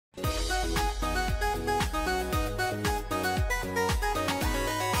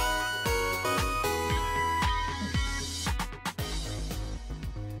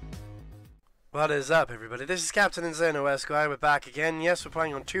What is up, everybody? This is Captain Inn-Zhano Esquire. We're back again. Yes, we're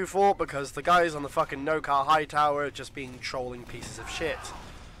playing on 2-4 because the guys on the fucking no-car high tower are just being trolling pieces of shit.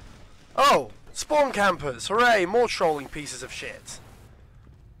 Oh! Spawn campers! Hooray! More trolling pieces of shit.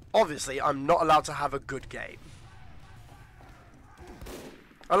 Obviously, I'm not allowed to have a good game.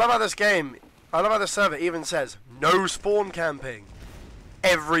 I love how this server even says, no spawn camping.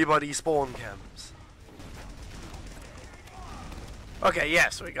 Everybody spawn camps. Okay,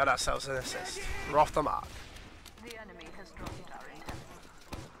 yes, we got ourselves an assist. We're off the mark. The enemy has dropped our intel.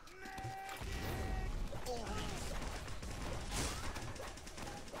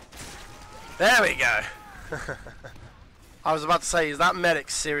 There we go. I was about to say, is that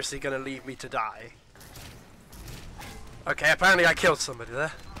medic seriously going to leave me to die? Okay, apparently I killed somebody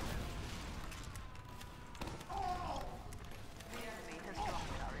there. The enemy has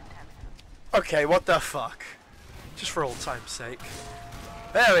dropped our intelligence. Okay, what the fuck? Just for old time's sake.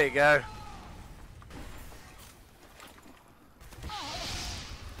 There we go.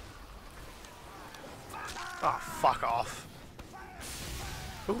 Oh, fuck off.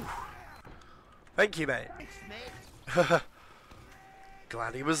 Ooh. Thank you, mate.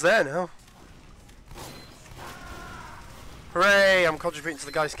 Glad he was there now. Hooray! I'm contributing to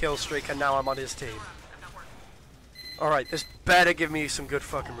the guy's kill streak and now I'm on his team. Alright, this better give me some good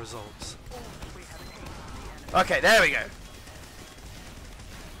fucking results. Okay, there we go.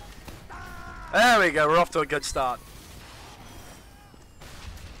 There we go, we're off to a good start.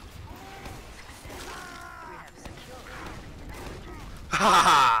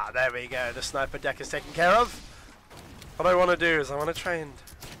 Haha, there we go, the sniper deck is taken care of. What I want to do is I want to try and...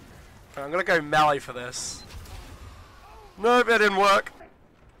 I'm going to go melee for this. Nope, it didn't work.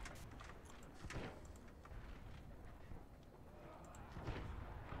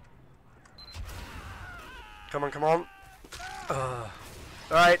 Come on, come on.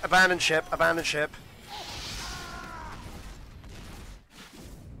 Alright, abandon ship, abandon ship.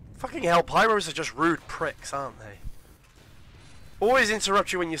 Fucking hell, pyros are just rude pricks, aren't they? Always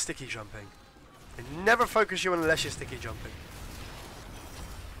interrupt you when you're sticky jumping. They never focus you unless you're sticky jumping.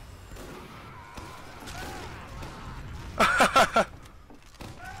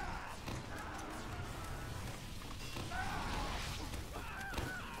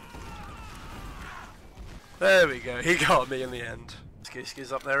 There we go, he got me in the end.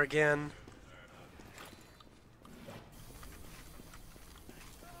 Ski's up there again.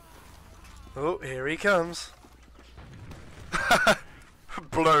 Oh, here he comes.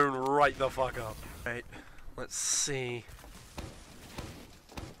 Blown right the fuck up. Right, let's see.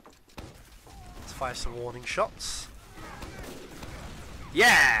 Let's fire some warning shots.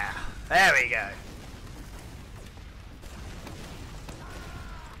 Yeah! There we go.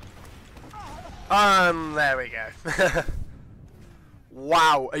 There we go.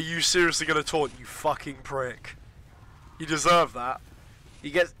 Wow, are you seriously gonna taunt, you fucking prick? You deserve that.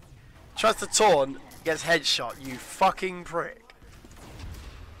 You get... tries to taunt, gets headshot, you fucking prick.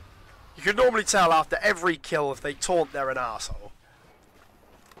 You can normally tell after every kill if they taunt, they're an arsehole.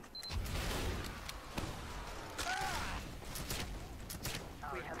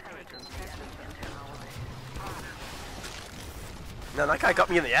 No, that guy got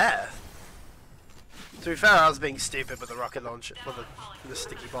me in the air. To be fair, I was being stupid with the rocket launcher, with the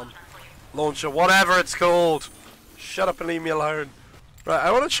sticky bomb launcher, whatever it's called. Shut up and leave me alone. Right,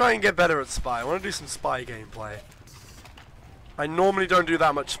 I want to try and get better at spy. I want to do some spy gameplay. I normally don't do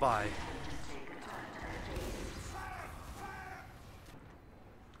that much spy.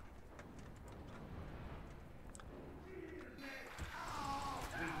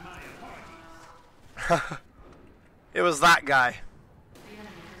 It was that guy.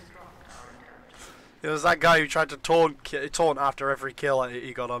 It was that guy who tried to taunt after every kill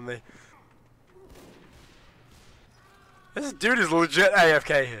he got on me. This dude is legit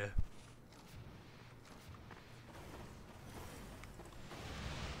AFK here.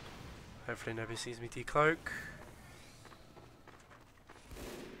 Hopefully nobody sees me decloak.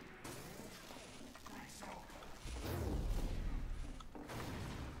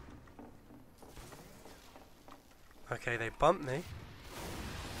 Okay, they bumped me.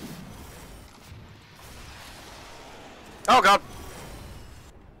 Oh god!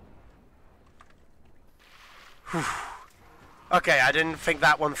 Whew. Okay, I didn't think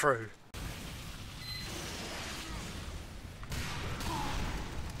that one through.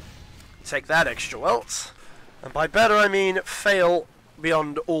 Take that, extra welt. And by better I mean fail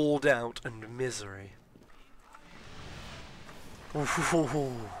beyond all doubt and misery.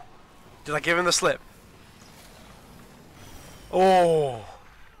 Ooh. Did I give him the slip? Oh!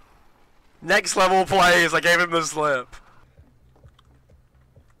 Next level plays, I gave him the slip.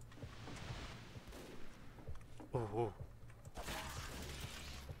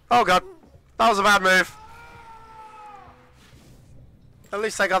 Oh god. That was a bad move. At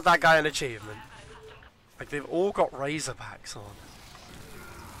least I got that guy an achievement. Like, they've all got Razorbacks on.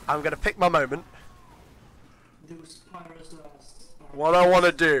 I'm gonna pick my moment. What I want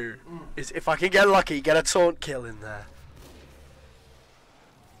to do is, if I can get lucky, get a taunt kill in there.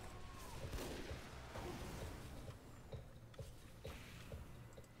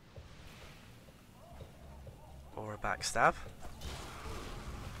 Or a backstab.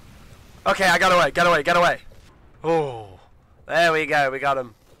 Okay, I got away, get away, get away. Oh, there we go, we got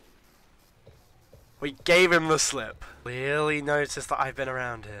him. We gave him the slip. Really noticed that I've been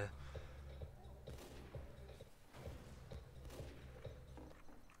around here.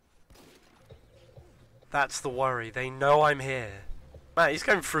 That's the worry, they know I'm here. Man, he's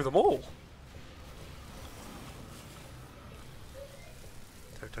going through them all.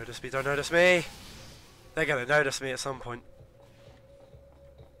 Don't notice me, don't notice me. They're gonna notice me at some point.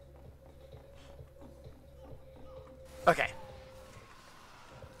 Okay.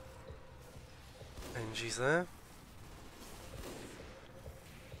 Angie's there.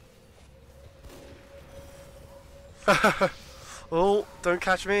 Oh, don't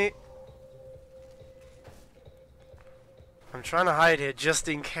catch me. I'm trying to hide here just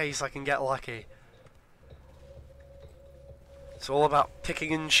in case I can get lucky. It's all about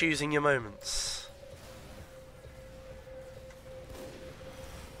picking and choosing your moments.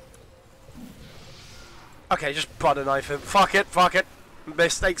 Okay, just butter knife him. Fuck it, fuck it.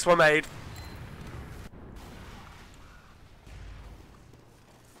 Mistakes were made.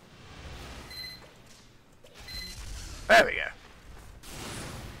 There we go.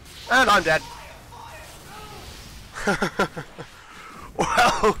 And I'm dead.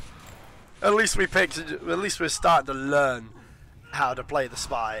 Well, at least we're starting to learn how to play the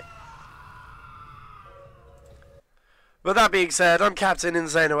spy. But that being said, I'm Captain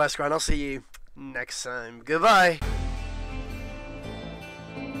Inn-Zhano and I'll see you next time. Goodbye.